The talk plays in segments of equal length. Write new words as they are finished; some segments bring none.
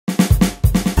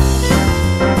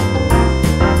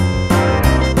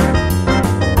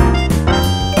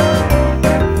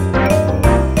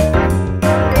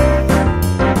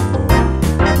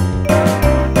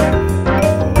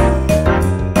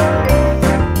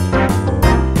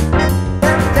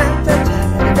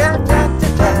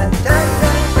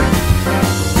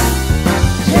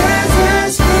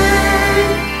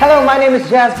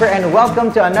Jazper and welcome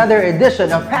to another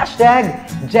edition of Hashtag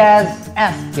Jazz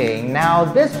Asking. Now,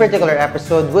 this particular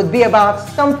episode would be about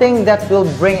something that will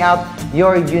bring out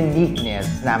your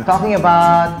uniqueness. Now, I'm talking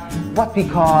about what we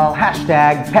call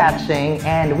hashtag patching,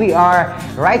 and we are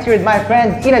right here with my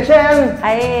friend Chen.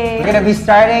 Hi. We're gonna be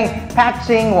starting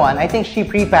patching one. I think she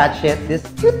pre-patched it. This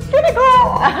cute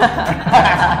girl.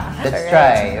 Let's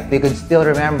try. If we could still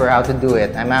remember how to do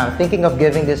it. I'm thinking of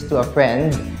giving this to a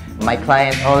friend. My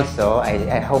client also,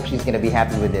 I hope she's gonna be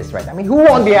happy with this, right? I mean, who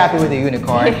won't be happy with a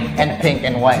unicorn and pink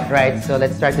and white, right? So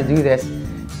let's start to do this.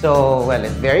 So, well,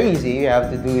 it's very easy. You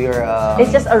have to do your...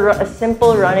 It's just a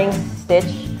simple running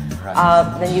stitch.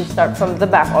 Then you start from the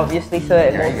back, obviously, so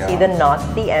it won't see the knot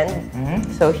at the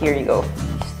end. So here you go.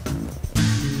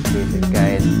 Basic,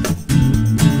 guys.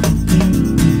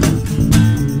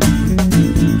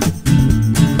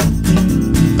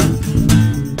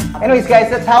 Anyways, guys,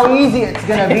 that's how easy it's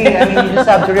gonna be. I mean, you just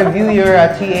have to review your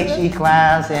THE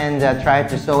class and try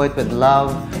to sew it with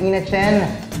love. Chen?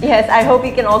 Yes, I hope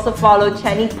you can also follow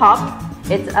Chennypop.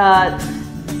 It's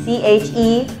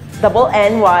CHENNYPOP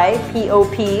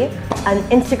on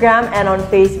Instagram and on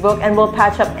Facebook, and we'll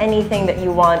patch up anything that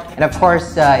you want. And of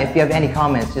course, if you have any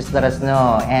comments, just let us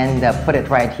know and put it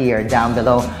right here down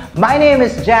below. My name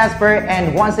is Jazper,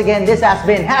 and once again, this has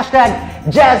been hashtag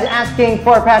Jazz Asking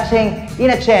for patching.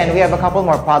 Chen, we have a couple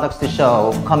more products to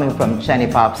show coming from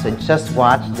Chennypop, so just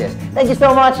watch this. Thank you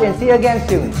so much, and see you again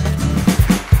soon.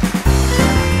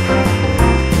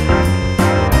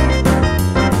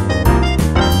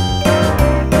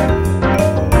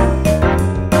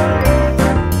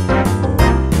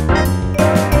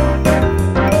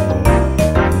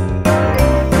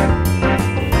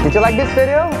 Did you like this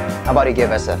video? How about you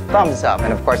give us a thumbs up,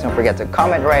 and of course don't forget to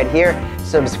comment right here,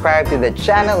 subscribe to the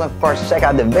channel, of course check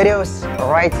out the videos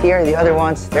right here, the other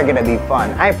ones, they're gonna be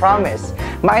fun, I promise.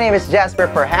 My name is Jazper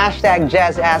for hashtag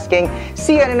Jazz Asking.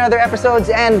 See you in another episodes,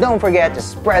 and don't forget to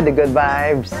spread the good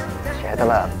vibes, share the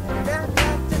love.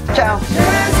 Ciao!